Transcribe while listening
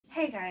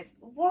Hey guys,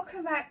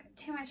 welcome back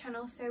to my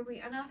channel. So we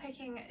are now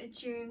picking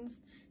June's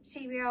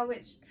TBR,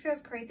 which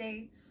feels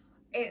crazy.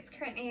 It's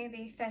currently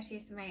the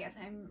 30th of May as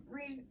I'm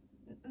reading,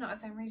 not as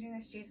I'm reading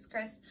this, Jesus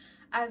Christ,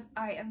 as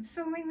I am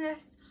filming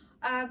this.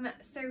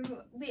 So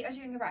we are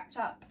doing the wrapped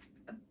up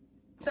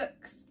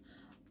books.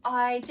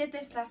 I did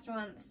this last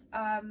month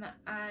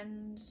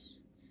and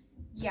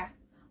yeah,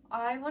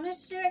 I wanted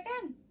to do it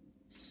again.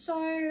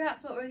 So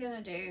that's what we're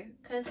gonna do,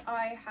 because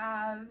I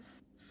have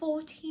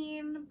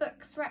 14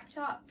 books wrapped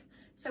up.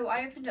 So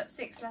I opened up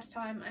 6 last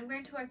time. I'm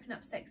going to open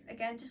up 6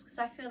 again just because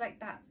I feel like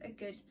that's a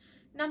good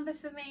number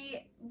for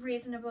me,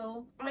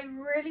 reasonable. I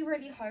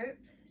really hope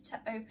to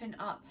open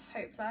up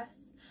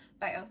Hopeless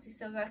by Elsie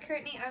Silver.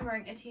 Currently I'm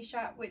wearing a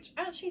t-shirt which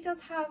actually does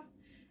have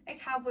a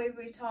cowboy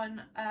boot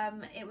on.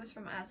 It was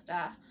from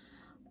Asda.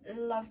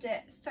 Loved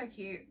it, so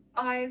cute.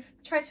 I've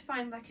tried to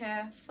find like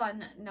a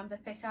fun number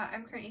picker.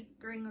 I'm currently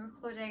screen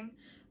recording,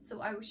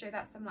 so I will show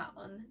that somewhere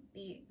on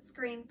the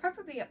screen,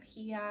 probably up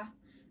here.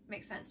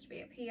 Makes sense to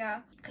be up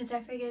here because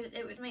I figured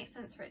it would make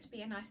sense for it to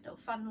be a nice little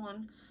fun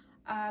one.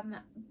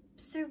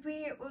 So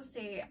we will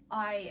see.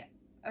 I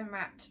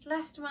unwrapped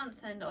last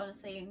month and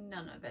honestly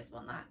none of us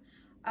want that.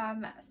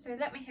 So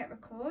let me hit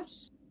record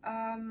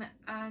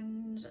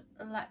and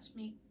let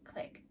me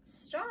click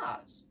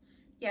start.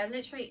 Yeah,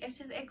 literally it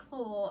is a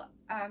claw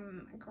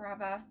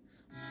grabber.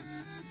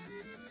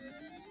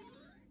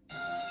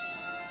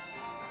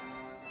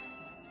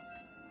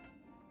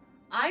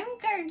 I'm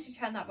going to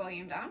turn that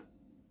volume down.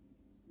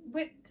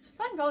 It's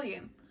fun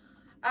volume.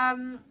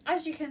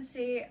 As you can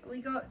see,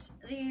 we got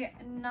the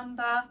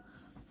number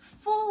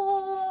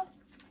 4,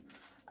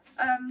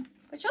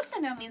 which also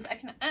now means I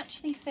can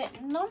actually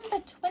fit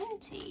number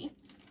 20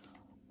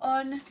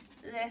 on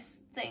this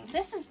thing.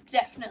 This is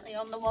definitely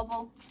on the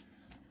wobble.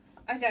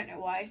 I don't know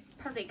why,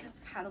 probably because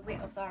of how the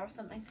wheels are or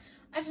something.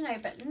 I don't know,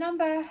 but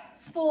number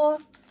 4,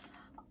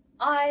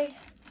 I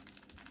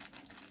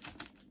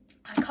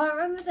can't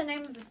remember the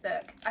name of this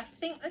book. I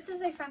think this is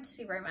a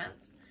fantasy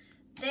romance.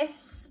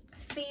 This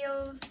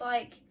feels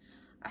like,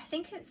 I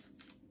think it's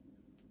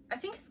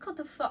called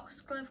the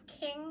Foxglove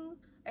King,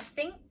 I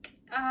think.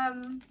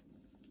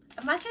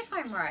 Imagine if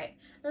I'm right.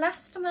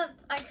 Last month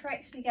I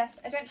correctly guessed,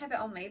 I don't have it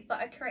on me, but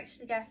I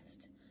correctly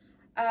guessed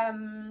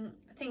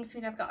Things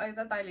We Never Got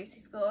Over by Lucy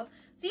Score.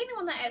 It's the only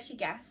one that I actually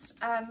guessed.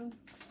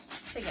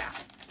 So yeah.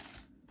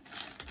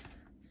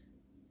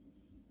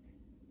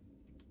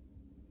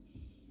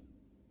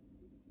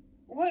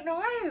 Wait,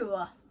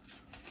 no.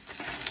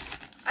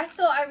 I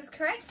thought I was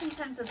correct in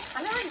terms of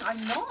colouring.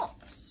 I'm not.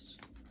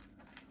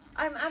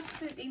 I'm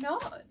absolutely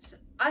not.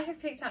 I have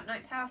picked up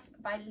Ninth House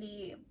by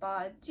Leigh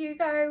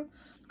Bardugo.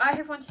 I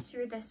have wanted to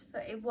read this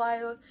for a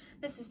while.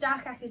 This is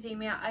dark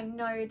academia. I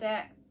know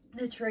that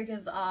the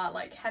triggers are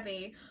like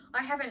heavy.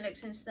 I haven't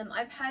looked into them.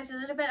 I've heard a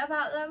little bit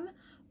about them,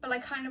 but I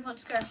kind of want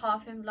to go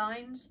half in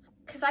blind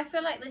because I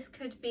feel like this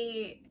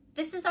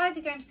is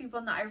either going to be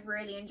one that I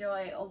really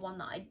enjoy or one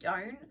that I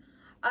don't.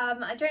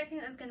 I don't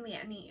think there's going to be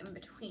any in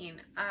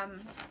between.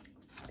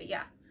 But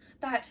yeah,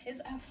 that is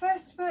our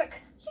first book.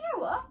 You know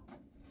what?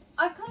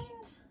 I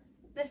cleaned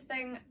this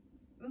thing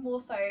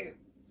more so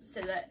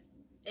that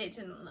I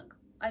didn't look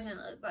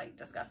like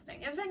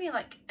disgusting. It was only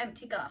like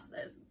empty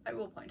glasses, I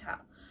will point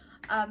out.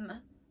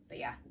 But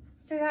yeah,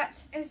 so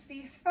that is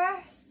the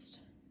first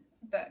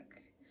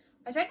book.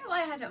 I don't know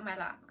why I had it on my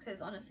lap because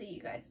honestly,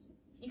 you guys,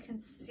 you can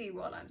see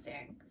what I'm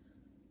seeing.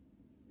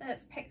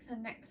 Let's pick the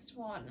next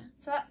one.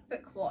 So that's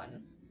book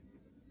 1.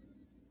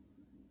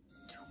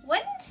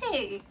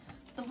 20!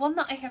 The one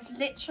that I have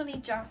literally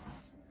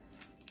just...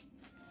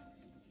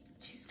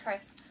 Jesus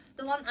Christ.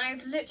 The one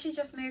I've literally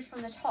just moved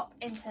from the top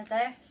into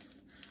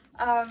this.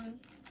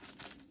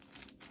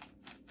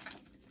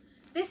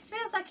 This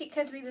feels like it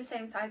could be the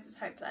same size as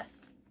Hopeless.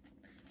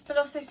 But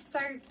also so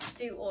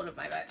do all of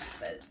my books.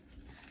 But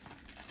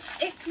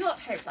it's not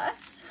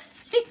Hopeless.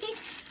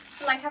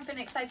 Like, I've been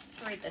excited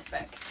to read this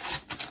book.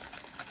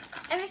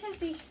 And it is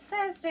the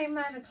Thursday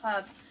Murder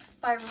Club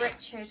by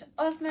Richard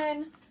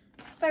Osman.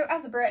 So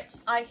as a Brit,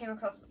 I came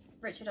across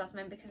Richard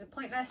Osman because of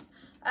Pointless.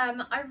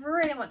 I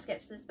really want to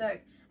get to this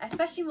book,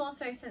 especially more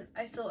so since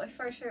I saw a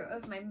photo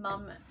of my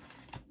mum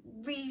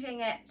reading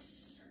it,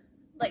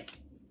 like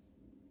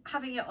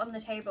having it on the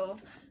table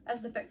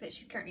as the book that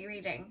she's currently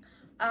reading.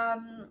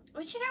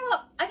 Which, you know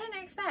what, I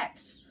didn't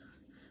expect.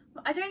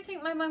 I don't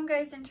think my mum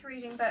goes into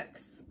reading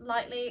books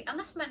lightly,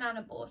 unless my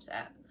nana bought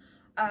it.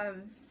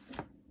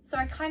 So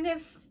I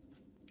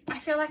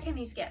feel like I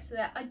need to get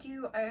to it. I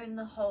do own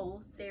the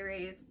whole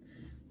series.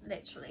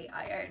 Literally,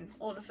 I own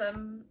all of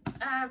them.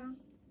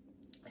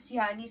 So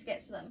yeah, I need to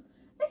get to them.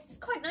 This is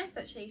quite nice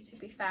actually, to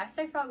be fair.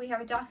 So far we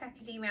have a dark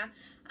academia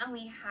and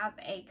we have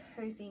a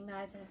cozy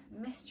murder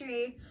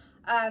mystery.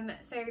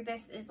 So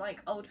this is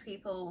like old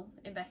people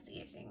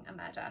investigating a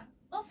murder.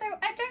 Also,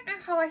 I don't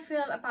know how I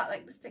feel about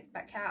like the slick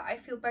back hair. I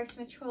feel both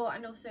mature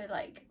and also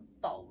like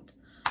bold.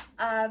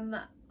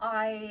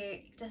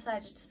 I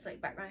decided to slick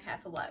back my hair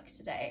for work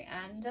today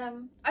and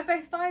I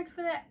both vibed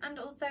with it, and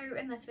also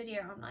in this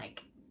video I'm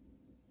like,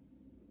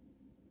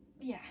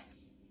 yeah,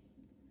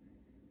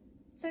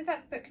 So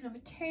that's book number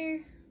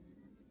 2.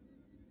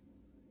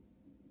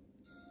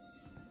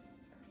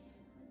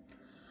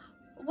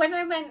 When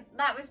I meant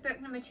that was book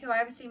number 2,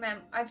 I obviously meant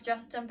I've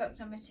just done book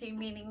number 2,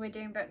 meaning we're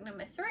doing book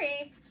number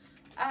 3.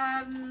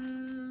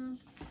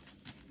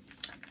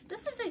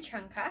 This is a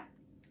chunker,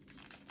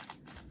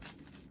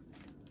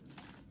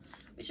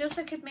 which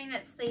also could mean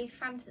it's the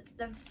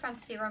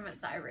fantasy romance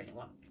that I really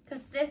want,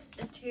 because this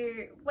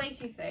is way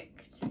too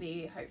thick to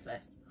be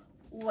hopeless.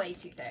 Way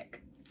too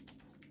thick.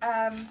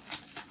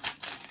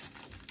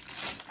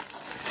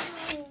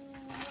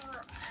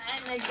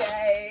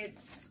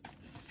 Renegades.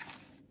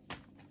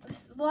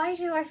 Why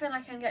do I feel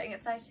like I'm getting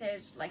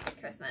excited like at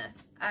Christmas?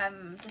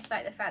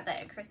 Despite the fact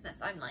that at Christmas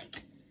I'm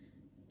like,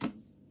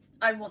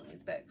 I want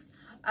these books.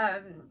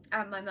 And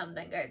my mum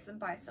then goes and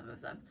buys some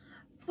of them,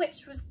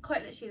 which was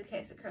quite literally the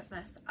case at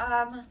Christmas.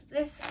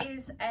 This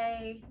is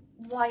a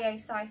YA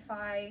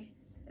sci-fi.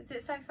 Is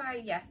it sci-fi?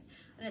 Yes.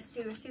 And it's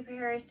to do with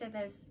superheroes, so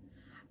there's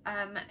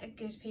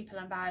good people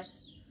and bad,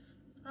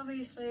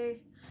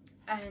 obviously.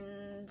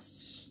 And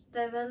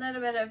there's a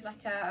little bit of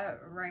like a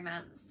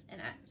romance in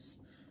it.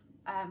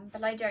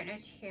 But I don't know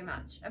too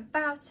much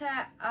about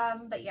it.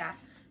 But yeah,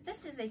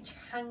 this is a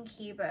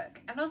chunky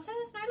book. And also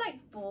there's no like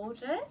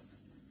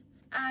borders.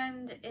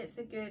 And it's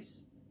a good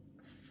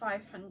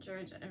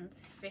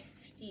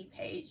 550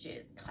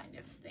 pages kind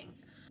of thing.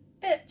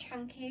 Bit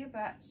chunky,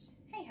 but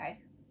hey ho.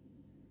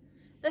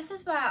 This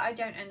is where I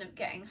don't end up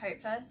getting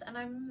hopeless, and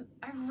I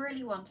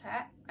really want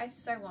it. I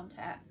so want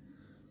it.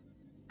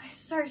 I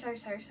so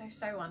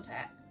want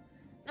it.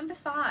 Number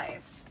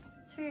 5.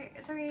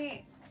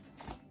 3,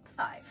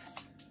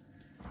 5.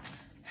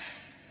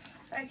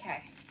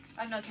 Okay,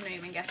 I'm not gonna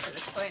even guess at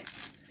this point.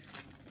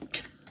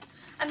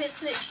 And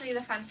it's literally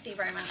the fantasy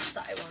romance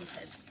that I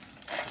wanted.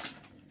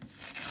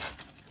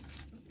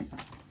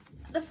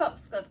 The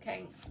Foxglove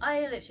King.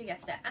 I literally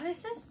guessed it. And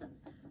this is,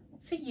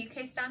 for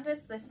UK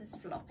standards, this is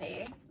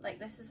floppy. Like,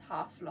 this is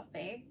half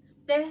floppy.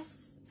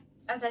 This,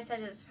 as I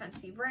said, is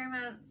fantasy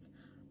romance.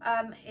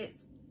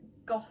 It's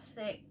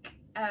gothic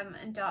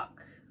and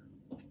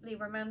darkly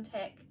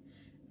romantic.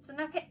 It's an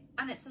epic,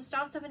 and it's the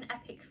start of an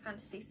epic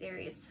fantasy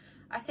series.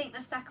 I think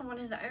the second one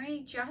has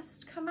only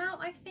just come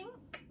out, I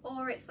think.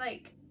 Or it's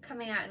like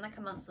coming out in like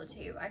a month or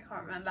 2. I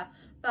can't remember.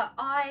 But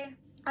I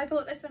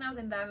bought this when I was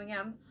in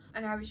Birmingham.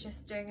 And I was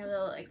just doing a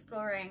little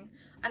exploring,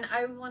 and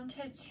I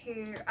wanted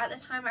to, at the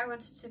time I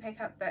wanted to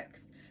pick up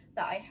books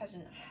that I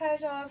hadn't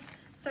heard of.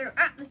 So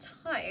at the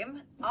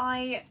time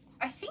I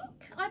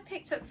think I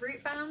picked up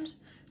Rootbound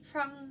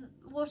from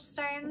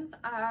Waterstones.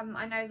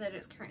 I know that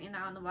it's currently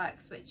now in the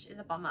works, which is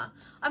a bummer.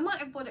 I might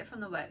have bought it from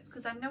the works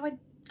because I know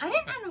I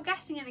didn't end up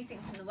getting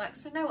anything from the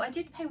works, so no, I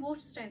did pay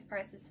Waterstones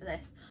prices for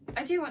this.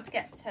 I do want to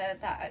get to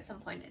that at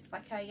some point. It's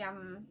like a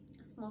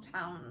small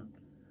town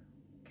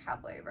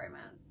cowboy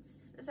romance.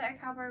 Is it a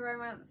cowboy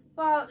romance?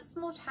 Well,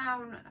 small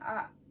town,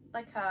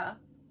 like a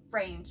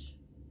range.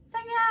 So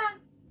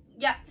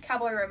yeah,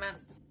 cowboy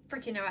romance.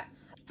 Freaking know it.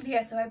 But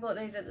yeah, so I bought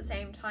those at the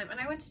same time, and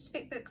I wanted to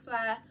pick books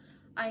where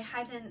I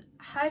hadn't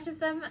heard of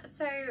them.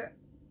 So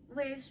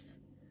with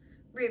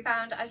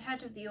Rootbound, I'd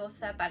heard of the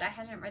author, but I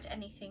hadn't read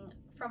anything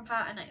from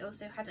her, and I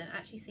also hadn't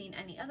actually seen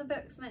any other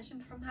books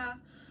mentioned from her.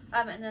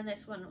 And then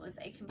this one was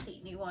a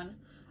complete new one.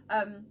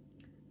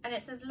 And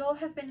it says, Law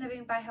has been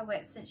living by her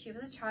wits since she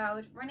was a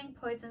child, running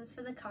poisons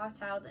for the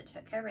cartel that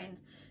took her in,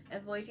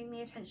 avoiding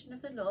the attention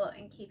of the law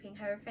and keeping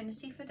her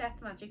affinity for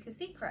death magic a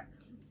secret.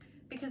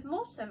 Because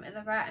mortem is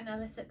a rare and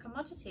illicit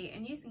commodity,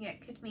 and using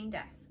it could mean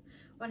death.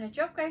 When a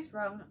job goes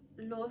wrong,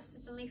 Law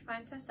suddenly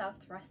finds herself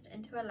thrust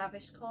into a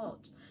lavish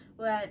court,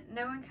 where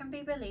no one can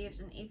be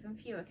believed and even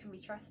fewer can be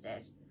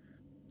trusted.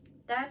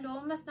 There, Law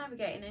must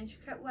navigate an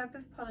intricate web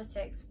of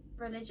politics,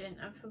 religion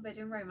and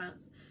forbidden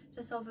romance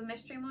to solve a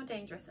mystery more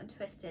dangerous and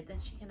twisted than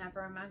she can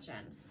ever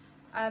imagine.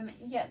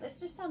 Yeah, this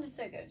just sounded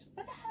so good.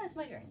 Where the hell is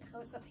my drink?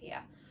 Oh, it's up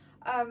here.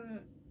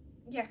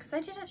 Yeah, because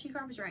I did actually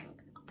grab a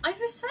drink. I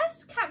was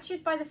first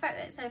captured by the fact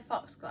that it said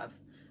Foxglove,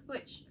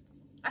 which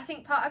I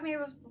think part of me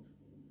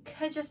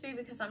could just be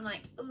because I'm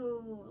like,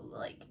 ooh,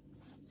 like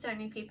so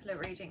many people are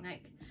reading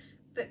like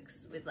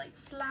books with like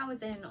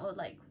flowers in, or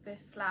like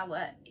with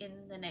flower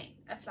in the name,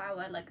 a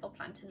flower like or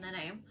plant in the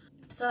name.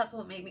 So that's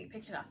what made me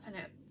pick it up, and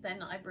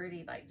then I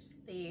really liked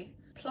the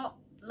plot,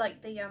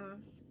 like the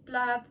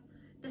blurb.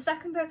 The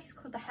second book is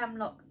called The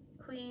Hemlock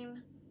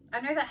Queen. I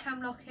know that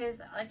hemlock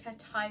is like a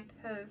type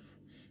of,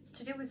 it's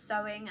to do with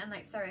sewing and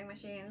like sewing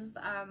machines.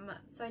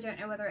 So I don't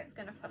know whether it's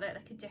going to follow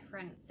like a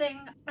different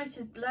thing. It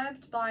is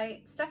blurbed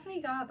by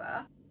Stephanie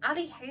Garber,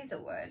 Ali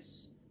Hazelwood,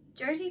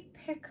 Jodie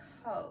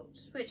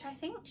Picoult, which I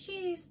think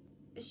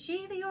is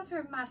she the author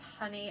of Mad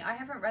Honey? I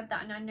haven't read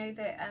that, and I know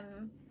that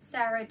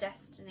Sarah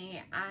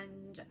Destiny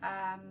and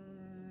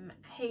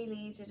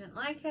Hayley didn't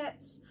like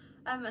it.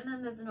 And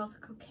then there's an author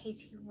called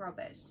Katie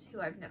Roberts, who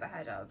I've never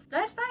heard of.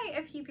 Read by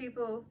a few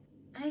people,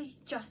 and it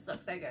just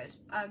looks so good.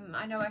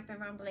 I know I've been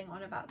rambling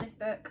on about this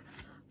book,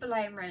 but I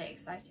am really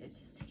excited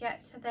to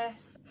get to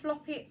this.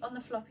 Floppy, on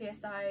the floppier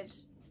side,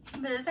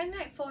 but there's only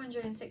like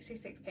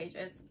 466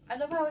 pages. I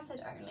love how I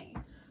said only,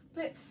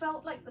 but it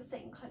felt like the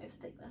same kind of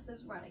thickness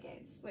as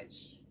Renegades,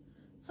 which,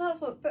 so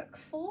that's what, book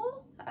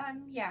 4?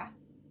 Yeah.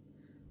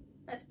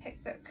 Let's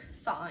pick book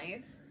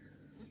 5.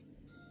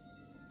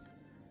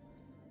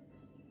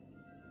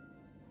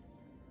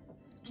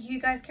 You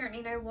guys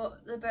currently know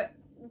what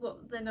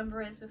the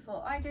number is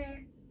before I do.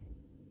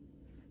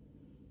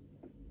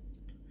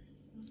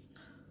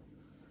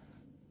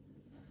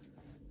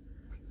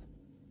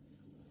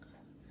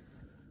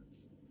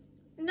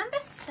 Number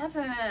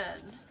 7.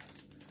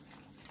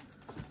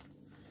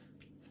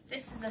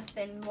 This is a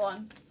thin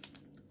one.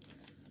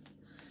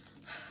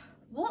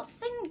 What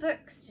thin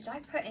books did I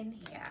put in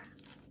here?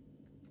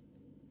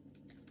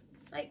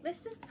 Like,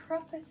 this is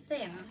proper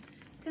thin,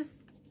 because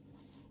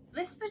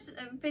this would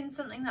have been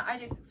something that I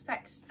didn't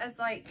expect as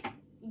like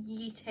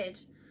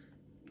yeeted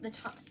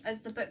as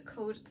the book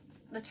called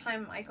The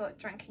Time I Got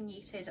Drunk and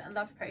Yeeted a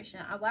Love Potion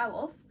at a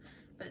Werewolf,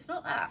 but it's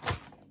not that.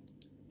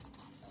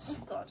 Oh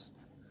god,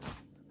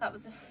 that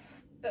was a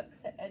book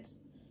that had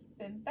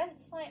been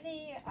bent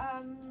slightly,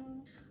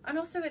 and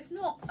also it's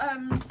not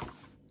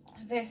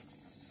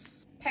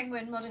this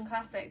Penguin Modern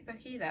Classic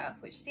book either,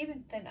 which is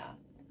even thinner.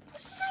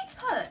 What did I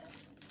put?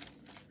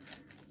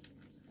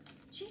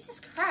 Jesus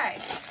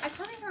Christ, I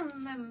can't even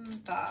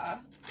remember.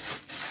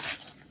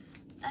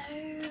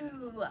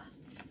 Oh,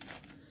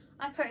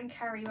 I put in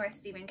Carrie by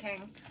Stephen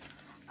King.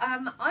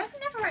 I've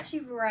never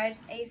actually read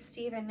a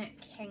Stephen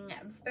King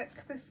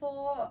book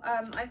before.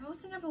 I've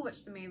also never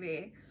watched the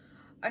movie.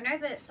 I know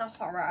that it's a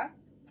horror.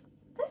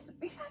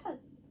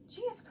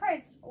 Jesus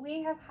Christ,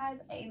 we have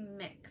had a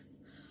mix.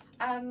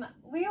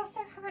 We also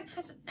haven't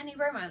had any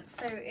romance,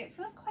 so it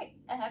feels quite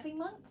a heavy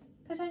month,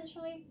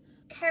 potentially.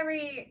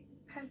 Carrie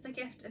has the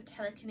gift of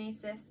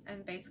telekinesis,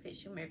 and basically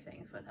she'll move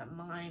things with her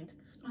mind,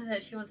 and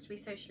that she wants to be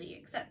socially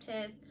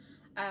accepted,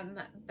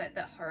 but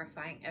that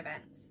horrifying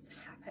events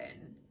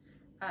happen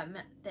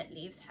that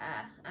leaves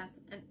her as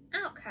an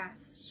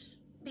outcast.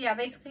 But yeah,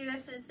 basically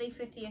this is the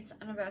 50th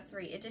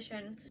anniversary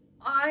edition.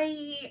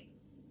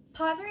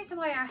 Part of the reason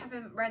why I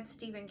haven't read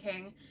Stephen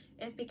King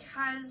is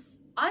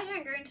because I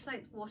don't go into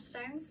like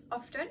Waterstones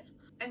often,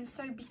 and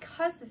so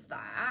because of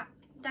that,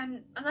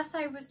 then unless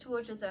I was to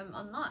order them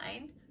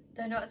online,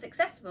 they're not as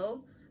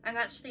accessible. And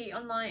actually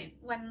online,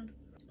 when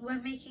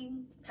we're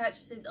making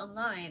purchases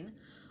online,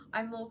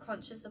 I'm more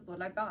conscious of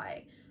what I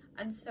buy,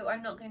 and so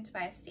I'm not going to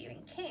buy a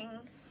Stephen King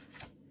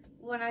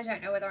when I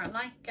don't know whether I'm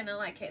gonna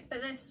like it.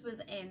 But this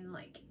was in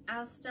like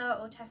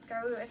Asda or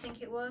Tesco, I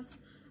think it was.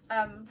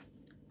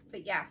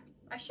 But yeah,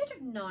 I should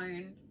have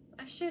known,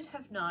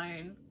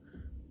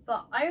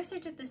 but I also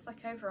did this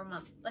like over a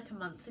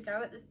month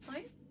ago at this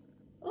point.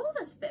 Oh,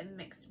 there's a bit of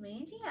mixed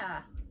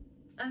media.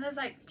 And there's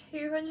like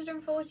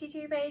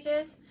 242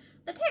 pages.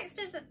 The text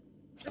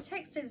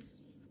is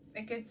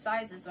a good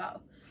size as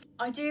well.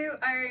 I do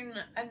own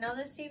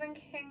another Stephen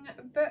King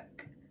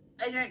book.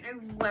 I don't know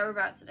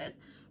whereabouts it is,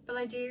 but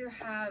I do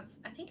have,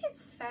 I think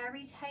it's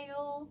Fairy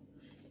Tale.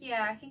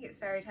 Yeah, I think it's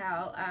Fairy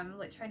Tale,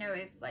 which I know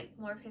is like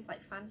more of his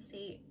like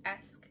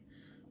fantasy-esque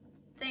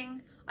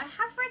thing. I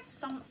have read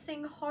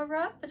something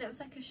horror, but it was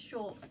like a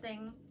short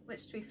thing,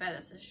 which to be fair,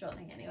 this is a short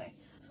thing anyway.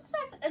 Also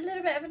has a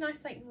little bit of a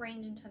nice like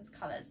range in terms of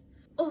colours.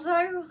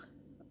 Although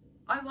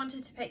I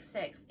wanted to pick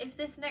 6, if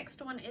this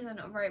next one isn't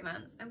a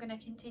romance, I'm going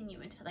to continue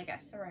until I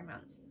get to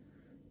romance.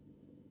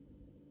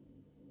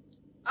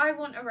 I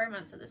want a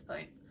romance at this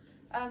point.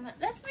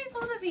 Let's move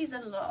all of these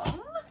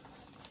along.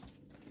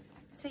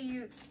 So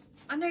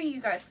I know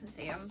you guys can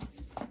see them,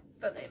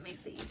 but it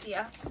makes it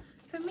easier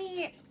for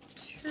me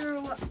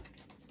to,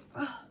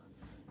 of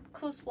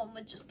course one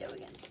would just go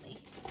against me.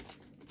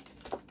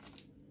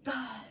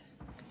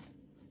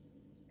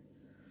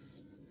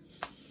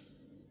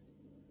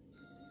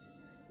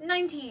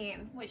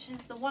 19, which is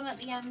the one at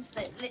the end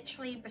that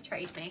literally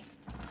betrayed me.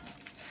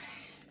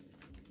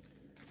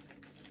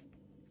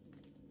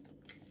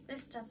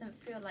 This doesn't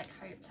feel like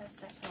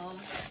hopeless at all.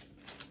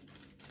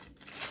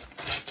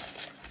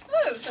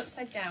 Oh, it's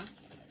upside down.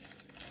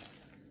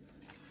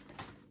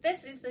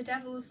 This is the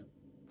Devil's,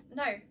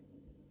 no,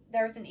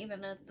 there isn't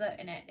even a "the"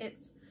 in it.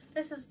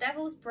 This is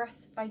Devil's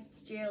Breath by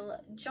Jill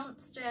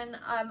Johnston.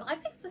 I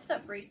picked this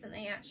up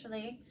recently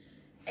actually.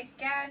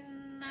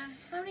 Again,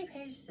 how many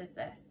pages is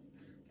this?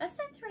 Less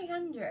than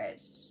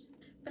 300,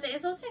 but it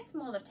is also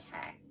smaller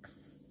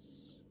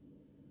text.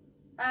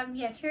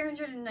 Yeah,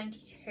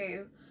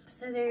 292.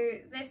 So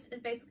this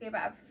is basically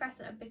about a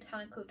professor of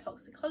botanical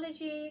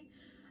toxicology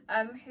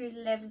who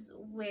lives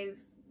with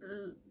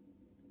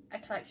a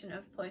collection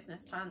of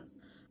poisonous plants.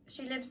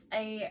 She lives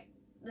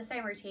the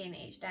same routine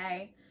each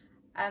day,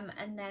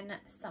 and then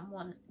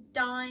someone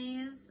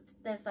dies.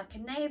 There's like a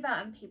neighbour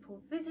and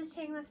people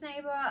visiting this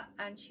neighbour,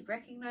 and she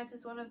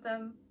recognises one of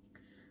them.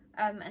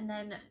 And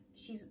then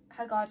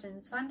her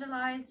garden's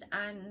vandalised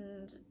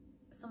and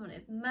someone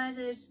is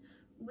murdered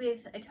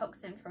with a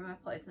toxin from a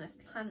poisonous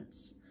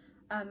plant.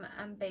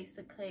 And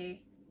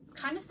basically it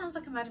kind of sounds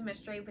like a murder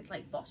mystery with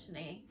like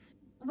botany.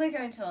 We're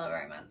going to a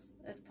romance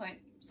at this point.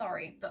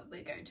 Sorry, but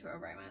we're going to a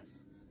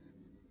romance.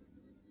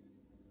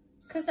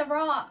 Because there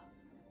are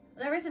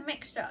There is a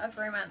mixture of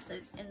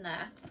romances in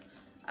there.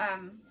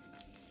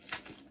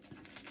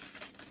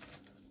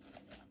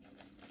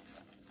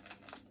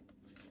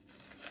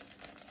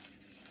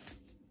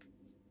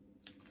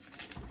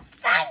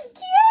 Thank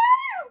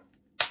you!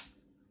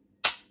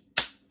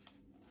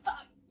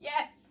 Fuck,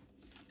 yes!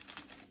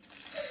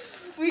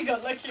 We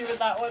got lucky with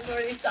that one, or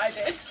at least I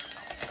did.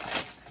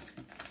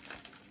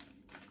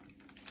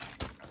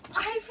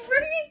 I've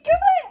really got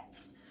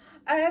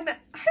it!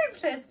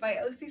 Hopeless by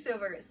Elsie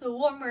Silver. It's the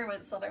one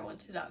romance that I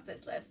wanted out of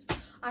this list.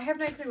 I have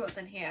no clue what's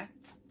in here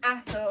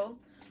at all.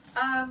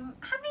 How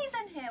many's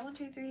in here? 1,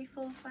 2, 3,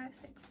 4, 5,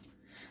 6.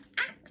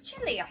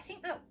 Actually, I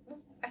think that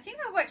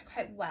worked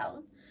quite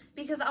well,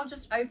 because I'll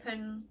just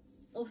open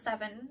all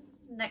 7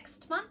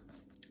 next month.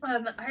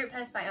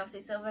 Hopeless by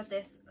Elsie Silver.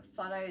 This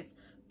follows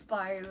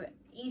Bo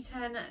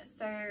Eaton.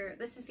 So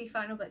this is the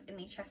final book in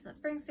the Chestnut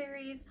Spring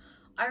series.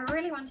 I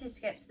really wanted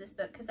to get to this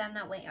book because then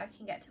that way I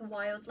can get to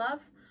Wild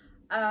Love.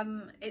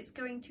 It's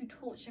going to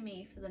torture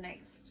me for the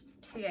next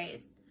 2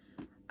 days,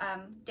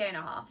 day and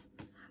a half,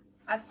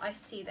 as I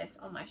see this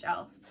on my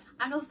shelf.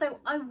 And also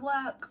I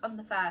work on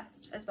the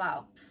 1st as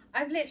well.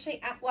 I'm literally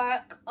at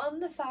work on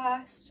the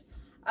 1st,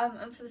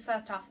 and for the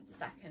first half of the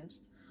 2nd.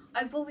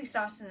 I will be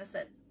starting this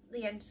at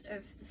the end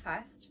of the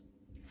 1st.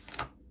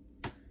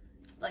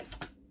 Like,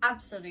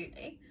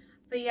 absolutely.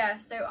 But yeah,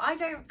 so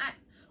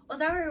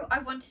although I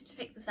wanted to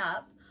pick this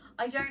up,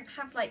 I don't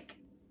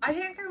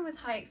go in with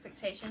high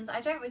expectations. I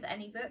don't with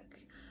any book.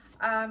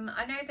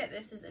 I know that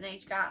this is an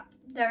age gap.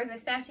 There is a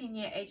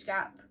 13-year age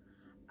gap,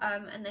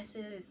 and this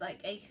is like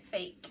a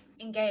fake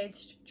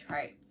engaged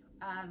trope.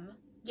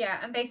 Yeah,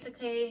 and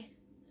basically,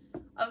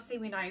 obviously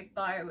we know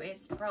Bo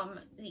is from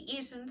the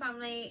Eaton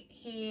family.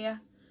 He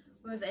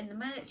was in the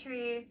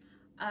military,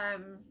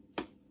 and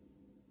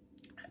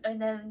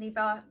then the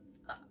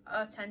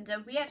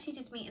bartender we actually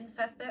did meet in the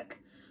first book,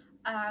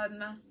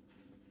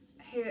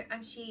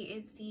 and she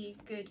is the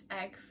good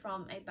egg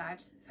from a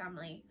bad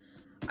family.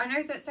 I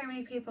know that so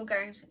many people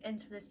going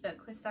into this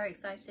book were so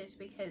excited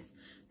because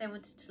they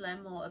wanted to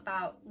learn more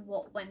about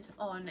what went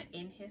on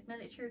in his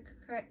military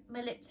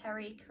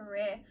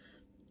career,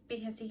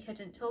 because he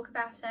couldn't talk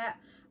about it.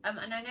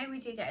 And I know we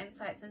do get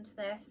insights into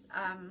this,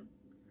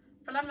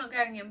 but I'm not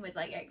going in with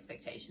like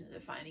expectations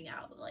of finding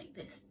out like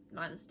this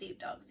man's deep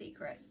dark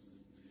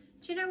secrets.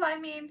 Do you know what I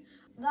mean?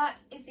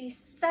 That is the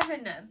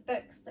 7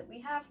 books that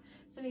we have.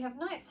 So we have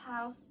Knight's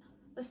House,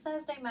 The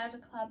Thursday Murder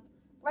Club,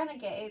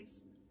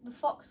 Renegades, The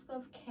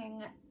Foxglove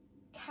King,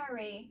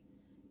 Carrie,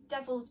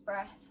 Devil's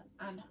Breath,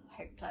 and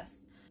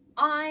Hopeless.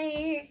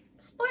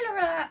 Spoiler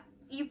alert,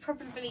 you've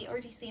probably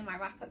already seen my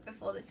wrap up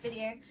before this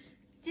video.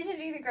 Didn't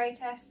do the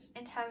greatest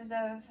in terms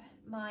of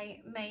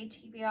my May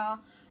TBR,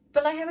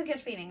 but I have a good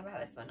feeling about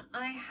this one.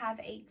 I have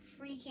a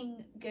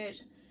freaking good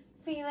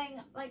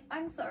feeling. Like,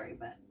 I'm sorry,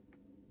 but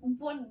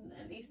one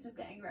at least is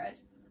getting read.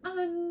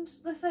 And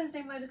The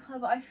Thursday Murder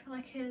Club I feel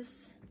like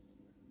is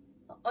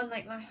on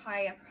like my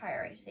higher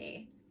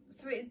priority.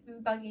 So it's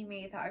been bugging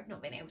me that I've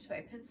not been able to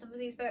open some of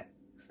these books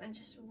and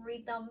just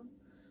read them.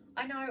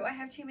 I know I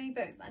have too many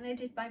books and I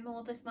did buy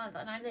more this month,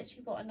 and I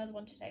literally bought another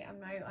one today.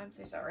 I'm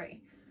so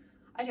sorry.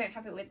 I don't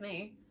have it with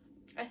me.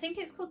 I think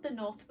it's called the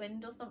North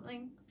Wind or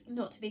something,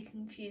 not to be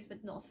confused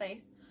with North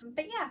Face.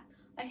 But yeah,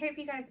 I hope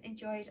you guys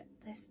enjoyed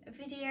this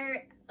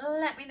video.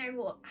 Let me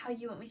know how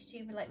you want me to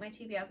do like my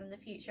TBRs in the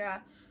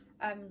future,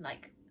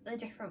 like the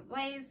different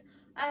ways,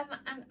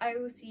 and I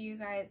will see you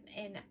guys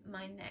in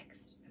my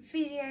next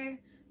video.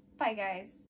 Bye guys.